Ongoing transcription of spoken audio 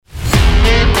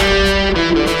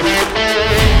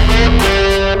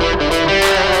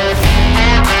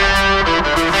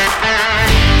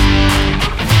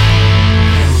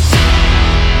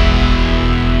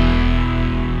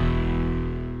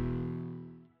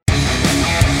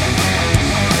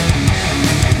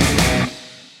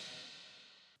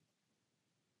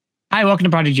Hi, welcome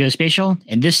to Project Geospatial.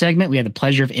 In this segment, we have the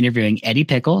pleasure of interviewing Eddie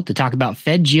Pickle to talk about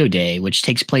Fed Geo Day, which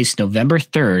takes place November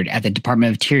 3rd at the Department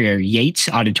of Interior Yates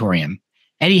Auditorium.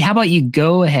 Eddie, how about you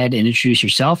go ahead and introduce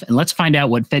yourself, and let's find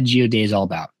out what Fed Geo Day is all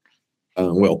about.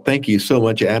 Well, thank you so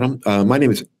much, Adam. My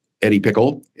name is Eddie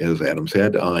Pickle, as Adam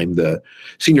said. I'm the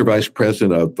Senior Vice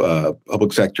President of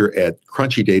Public Sector at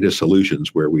Crunchy Data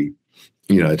Solutions, where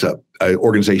it's an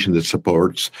organization that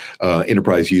supports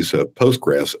enterprise use of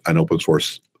Postgres, an open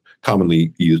source,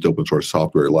 commonly used open source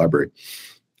software library.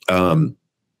 I'm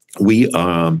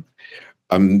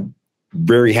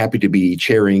very happy to be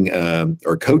chairing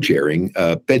or co-chairing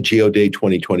Fed Geo Day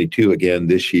 2022 again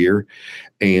this year.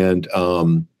 And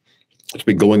it's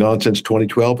been going on since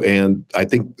 2012. And I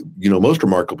think, most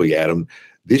remarkably, Adam,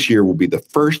 this year will be the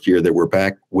first year that we're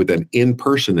back with an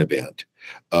in-person event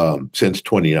since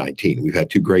 2019. We've had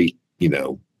two great,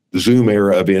 Zoom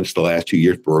era events the last 2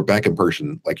 years, but we're back in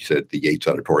person, like you said, at the Yates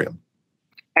Auditorium.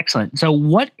 Excellent. So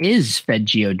what is Fed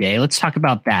Geo Day? Let's talk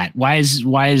about that. Why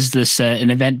is this an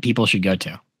event people should go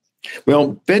to?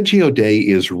 Well, Fed Geo Day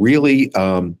is really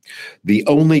the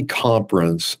only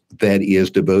conference that is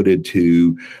devoted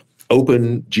to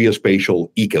open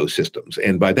geospatial ecosystems.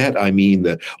 And by that, I mean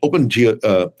the open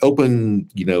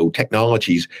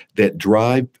technologies that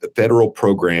drive federal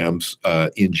programs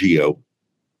in geo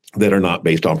that are not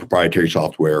based on proprietary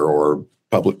software or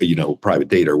public, private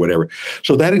data or whatever.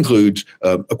 So that includes,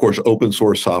 of course, open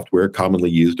source software, commonly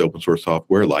used open source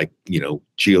software like,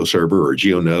 GeoServer or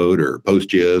GeoNode or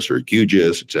PostGIS or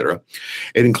QGIS, et cetera.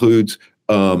 It includes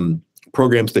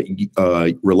programs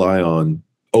that rely on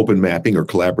open mapping or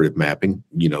collaborative mapping,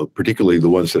 particularly the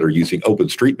ones that are using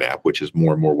OpenStreetMap, which is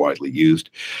more and more widely used.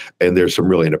 And there's some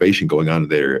real innovation going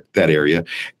on in that area.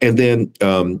 And then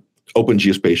open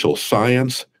geospatial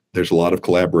science. There's a lot of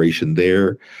collaboration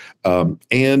there,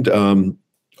 and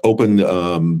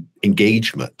open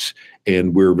engagements.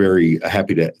 And we're very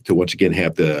happy to once again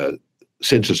have the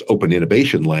Census Open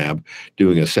Innovation Lab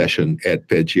doing a session at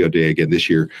Fed Geo Day again this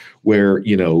year, where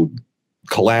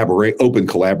open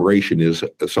collaboration is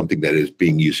something that is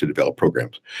being used to develop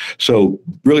programs. So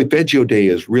really, Fed Geo Day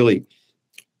is really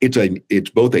it's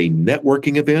both a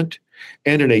networking event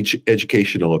and an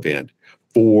educational event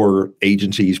for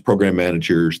agencies, program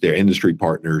managers, their industry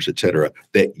partners, et cetera,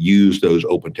 that use those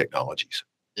open technologies.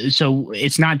 So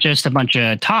it's not just a bunch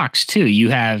of talks, too. You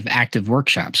have active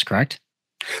workshops, correct?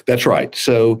 That's right.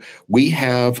 So we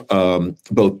have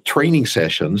both training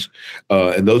sessions,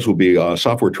 and those will be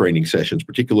software training sessions,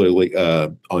 particularly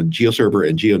on GeoServer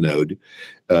and GeoNode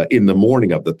in the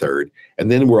morning of the 3rd. And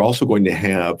then we're also going to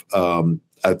have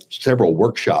several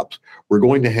workshops. We're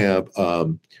going to have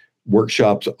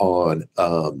workshops on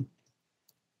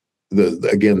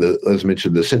as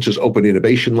mentioned, the Census Open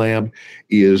Innovation Lab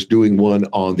is doing one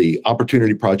on the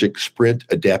Opportunity Project Sprint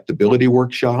Adaptability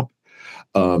Workshop.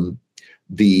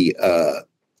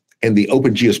 And the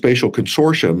Open Geospatial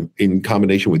Consortium, in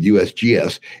combination with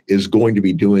USGS, is going to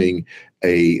be doing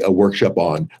a workshop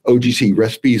on OGC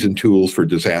recipes and tools for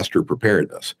disaster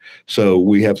preparedness. So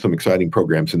we have some exciting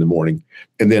programs in the morning.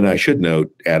 And then I should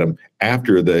note, Adam,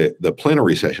 after the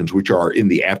plenary sessions, which are in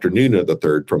the afternoon of the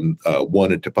 3rd from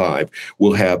 1 to 5,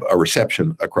 we'll have a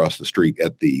reception across the street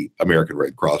at the American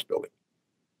Red Cross building.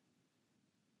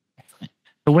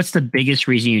 So what's the biggest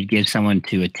reason you'd give someone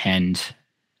to attend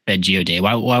Fed Geo Day?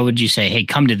 Why would you say, hey,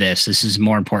 come to this? This is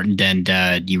more important than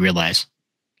you realize?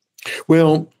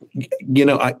 Well,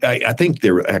 I think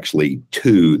there are actually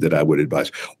two that I would advise.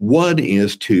 One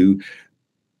is to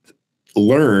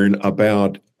learn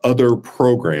about other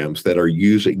programs that are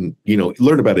using,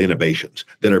 learn about innovations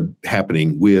that are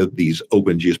happening with these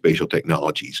open geospatial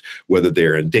technologies, whether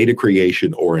they're in data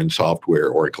creation or in software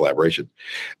or in collaboration.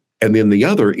 And then the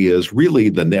other is really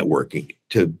the networking,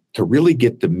 to really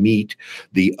get to meet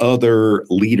the other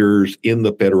leaders in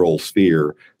the federal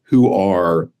sphere who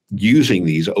are using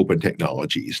these open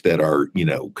technologies that are,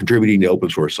 contributing to open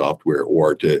source software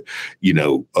or to,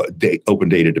 open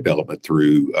data development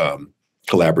through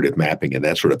collaborative mapping and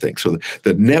that sort of thing. So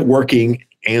the networking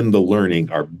and the learning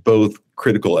are both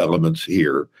critical elements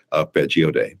here of Fed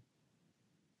Geo Day.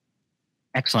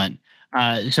 Excellent.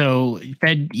 So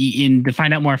to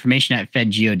find out more information at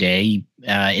Fed Geo Day,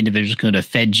 individuals go to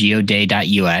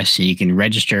fedgeoday.us and you can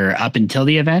register up until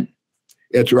the event.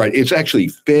 That's right. It's actually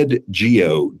fedgeo.us.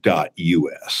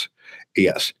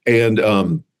 Yes. And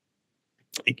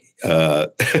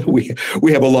we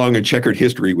have a long and checkered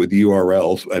history with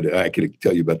URLs, and I can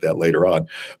tell you about that later on.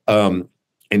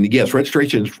 And yes,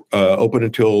 registration is open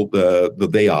until the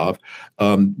day of.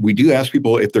 We do ask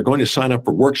people if they're going to sign up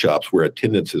for workshops where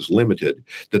attendance is limited,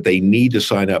 that they need to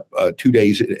sign up at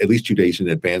least 2 days in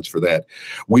advance for that.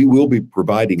 We will be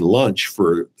providing lunch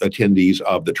for attendees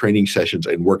of the training sessions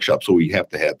and workshops, so we have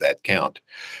to have that count.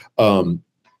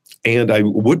 And I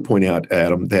would point out,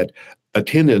 Adam, that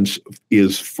attendance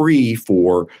is free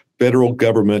for federal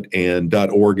government and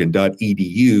 .org and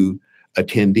 .edu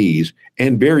attendees,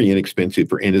 and very inexpensive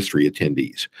for industry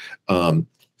attendees.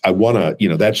 I want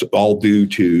to, that's all due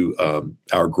to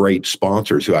our great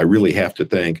sponsors, who I really have to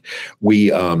thank. We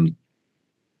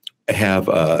have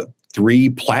 3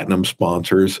 platinum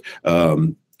sponsors.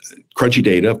 Crunchy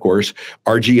Data, of course,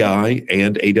 RGI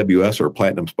and AWS are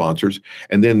platinum sponsors.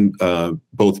 And then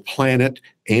both Planet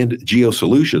and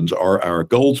GeoSolutions are our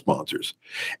gold sponsors.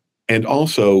 And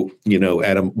also,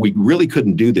 Adam, we really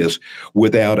couldn't do this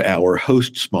without our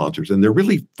host sponsors. And there are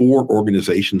really 4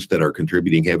 organizations that are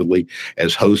contributing heavily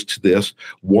as hosts to this.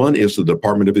 One is the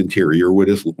Department of Interior,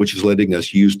 which is letting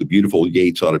us use the beautiful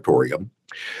Yates Auditorium.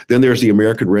 Then there's the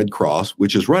American Red Cross,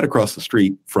 which is right across the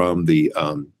street from the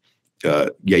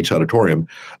Yates Auditorium,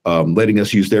 letting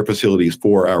us use their facilities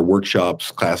for our workshops,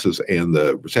 classes, and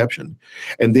the reception.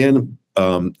 And then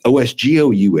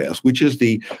OSGeo US, which is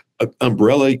the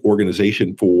umbrella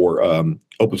organization for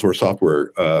open source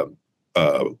software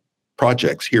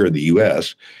projects here in the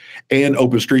US, and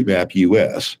OpenStreetMap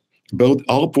US.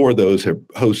 All 4 of those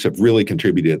hosts have really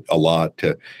contributed a lot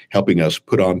to helping us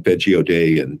put on FedGeo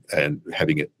Day and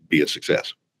having it be a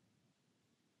success.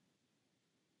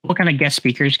 What kind of guest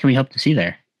speakers can we hope to see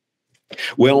there?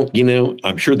 Well,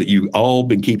 I'm sure that you all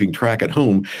been keeping track at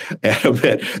home, Adam,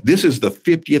 that this is the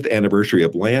 50th anniversary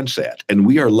of Landsat, and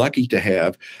we are lucky to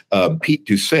have Pete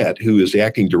Doucette, who is the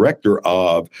acting director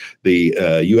of the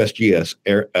USGS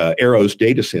ARROS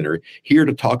Data Center, here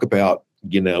to talk about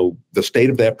the state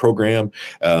of that program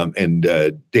and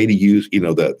data use,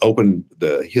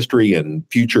 the history and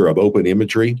future of open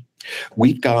imagery.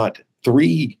 We've got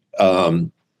 3.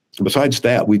 Besides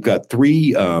that, we've got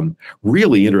 3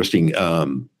 really interesting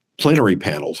plenary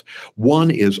panels.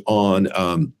 One is on,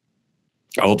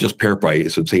 I'll just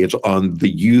paraphrase and say it's on the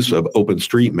use of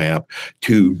OpenStreetMap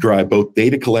to drive both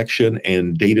data collection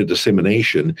and data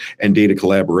dissemination and data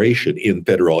collaboration in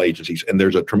federal agencies. And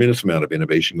there's a tremendous amount of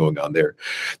innovation going on there.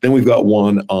 Then we've got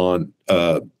one on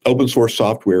open source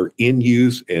software in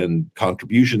use and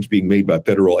contributions being made by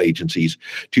federal agencies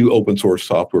to open source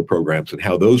software programs and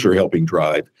how those are helping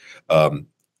drive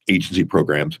agency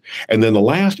programs. And then the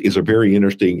last is a very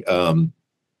interesting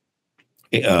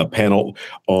panel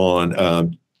on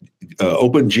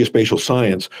open geospatial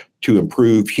science to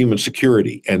improve human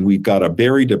security. And we've got a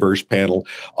very diverse panel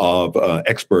of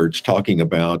experts talking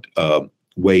about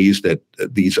ways that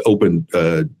these open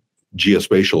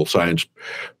geospatial science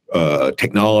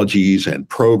technologies and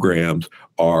programs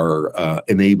are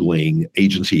enabling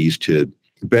agencies to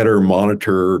better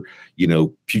monitor,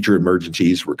 future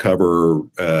emergencies, recover,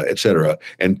 et cetera,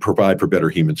 and provide for better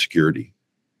human security.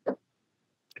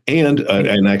 And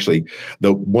actually,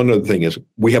 one other thing is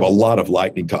we have a lot of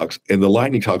lightning talks, and the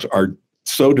lightning talks are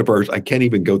so diverse. I can't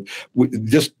even go.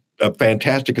 Just a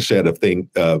fantastic set of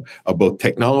of both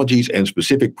technologies and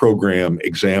specific program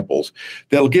examples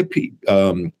that'll give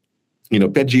FedGeo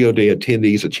Day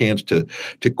attendees a chance to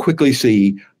quickly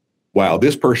see, wow,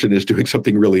 this person is doing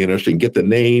something really interesting. Get the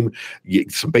name,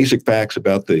 get some basic facts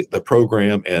about the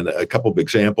program, and a couple of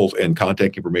examples and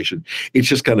contact information. It's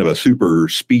just kind of a super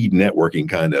speed networking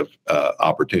kind of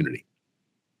opportunity.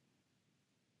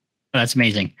 That's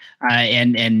amazing.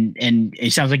 And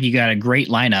it sounds like you got a great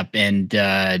lineup.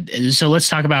 And so let's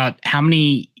talk about how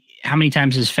many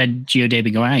times has FedGeo Day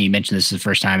been going on? You mentioned this is the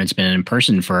first time it's been in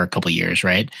person for a couple of years,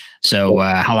 right? So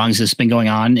how long has this been going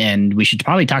on? And we should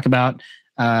probably talk about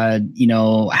how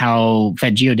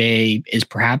FedGeo Day is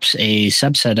perhaps a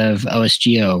subset of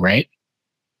OSGeo, right?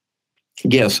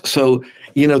 Yes. So,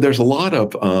 there's a lot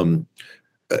of,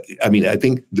 I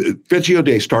think the FedGeo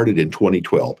Day started in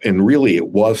 2012, and really it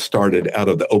was started out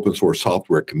of the open source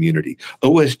software community.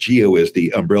 OSGeo is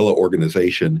the umbrella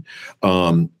organization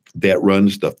that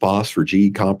runs the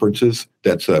FOSS4G conferences.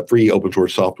 That's free open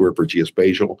source software for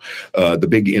geospatial. The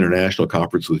big international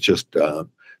conference was just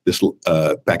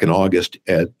back in August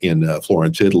in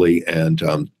Florence, Italy, and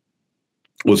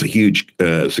was a huge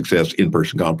success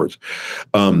in-person conference.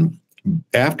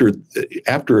 After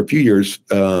a few years,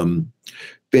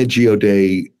 FedGeo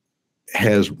Day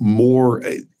has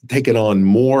taken on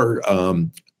more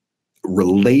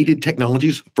related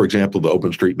technologies. For example, the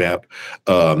OpenStreetMap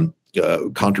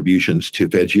contributions to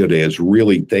FedGeo Day has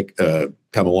really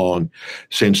come along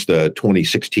since the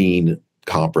 2016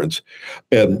 conference.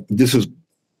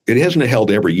 It hasn't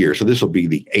held every year, so this will be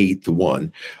the 8th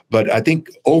one. But I think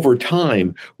over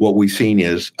time, what we've seen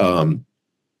is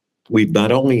we've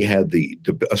not only had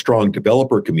a strong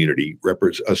developer community,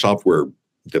 a software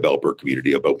developer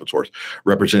community of open source,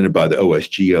 represented by the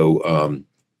OSGeo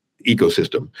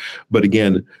ecosystem, but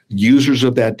again, users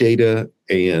of that data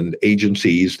and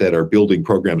agencies that are building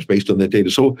programs based on that data.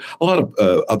 So a lot of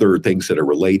other things that are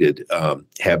related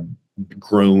have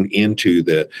grown into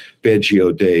the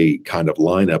FedGeo Day kind of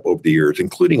lineup over the years,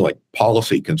 including like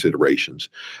policy considerations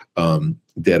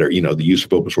that are, the use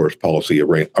of open source policy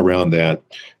around that,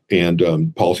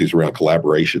 and policies around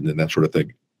collaboration and that sort of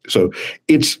thing. So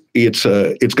it's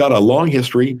got a long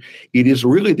history. It is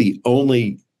really the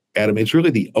only, Adam, it's really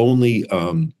the only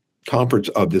conference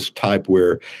of this type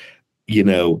where,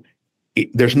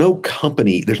 there's no one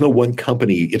company.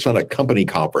 It's not a company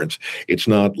conference. It's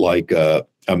not like a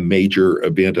major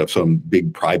event of some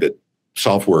big private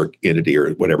software entity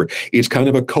or whatever. It's kind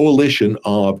of a coalition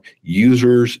of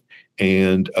users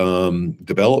and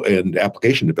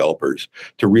application developers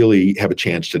to really have a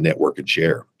chance to network and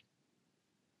share.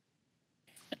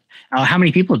 How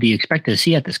many people do you expect to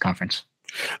see at this conference?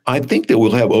 I think that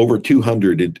we'll have over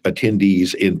 200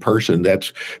 attendees in person.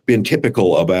 That's been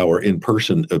typical of our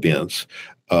in-person events.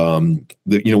 When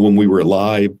we were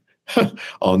live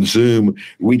on Zoom,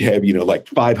 we'd have, like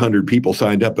 500 people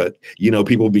signed up, but,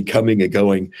 people would be coming and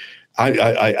going.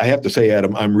 I have to say,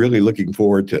 Adam, I'm really looking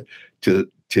forward to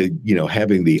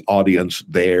having the audience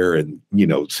there and,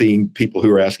 seeing people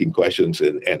who are asking questions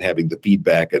and having the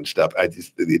feedback and stuff.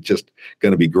 It's just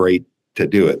going to be great to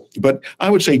do it. But I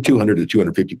would say 200 to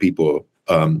 250 people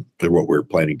are what we're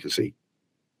planning to see.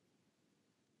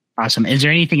 Awesome. Is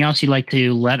there anything else you'd like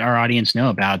to let our audience know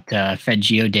about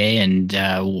FedGeo Day and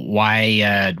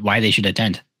why they should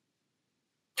attend?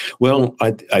 Well,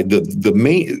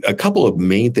 a couple of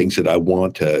main things that I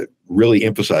want to really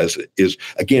emphasize is,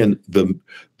 again, the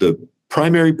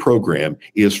primary program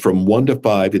is from 1 to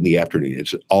 5 in the afternoon.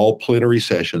 It's all plenary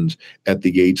sessions at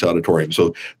the Yates Auditorium.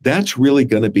 So that's really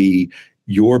going to be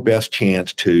your best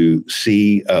chance to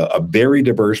see a very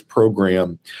diverse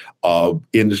program of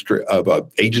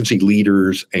agency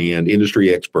leaders and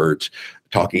industry experts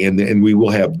talking, and we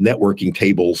will have networking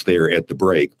tables there at the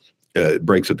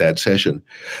breaks of that session.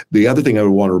 The other thing I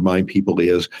would want to remind people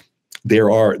is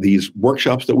there are these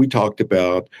workshops that we talked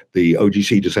about, the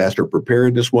OGC Disaster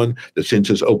Preparedness one, the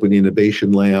Census Open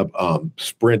Innovation Lab,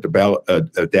 Sprint about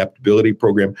adaptability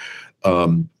program,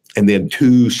 and then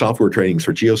 2 software trainings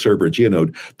for GeoServer and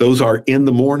GeoNode. Those are in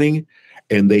the morning,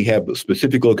 and they have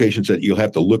specific locations that you'll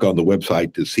have to look on the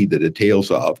website to see the details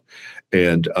of.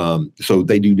 And so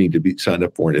they do need to be signed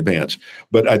up for in advance.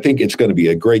 But I think it's going to be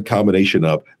a great combination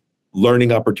of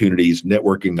learning opportunities,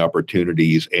 networking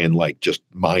opportunities, and just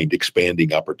mind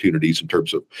expanding opportunities in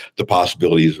terms of the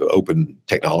possibilities of open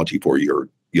technology for your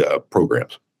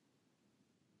programs.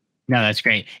 No, that's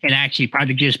great. And actually,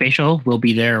 Project Geospatial will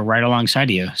be there right alongside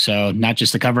you. So not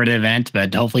just to cover the event,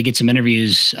 but hopefully get some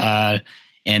interviews and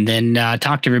then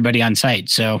talk to everybody on site.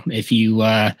 So if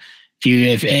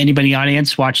anybody in the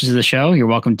audience watches the show, you're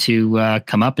welcome to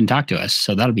come up and talk to us.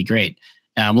 So that'll be great.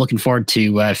 I'm looking forward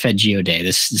to FedGeo Day.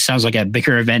 This sounds like a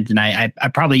bigger event than I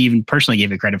probably even personally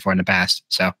gave it credit for in the past.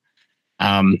 So,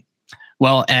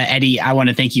 well, Eddie, I want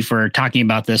to thank you for talking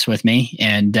about this with me,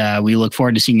 and we look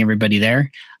forward to seeing everybody there.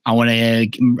 I want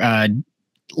to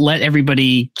let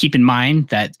everybody keep in mind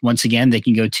that, once again, they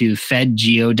can go to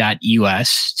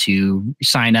fedgeo.us to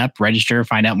sign up, register,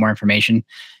 find out more information,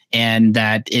 and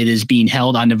that it is being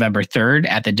held on November 3rd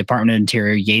at the Department of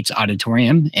Interior Yates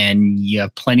Auditorium. And you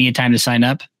have plenty of time to sign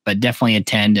up, but definitely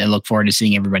attend and look forward to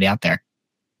seeing everybody out there.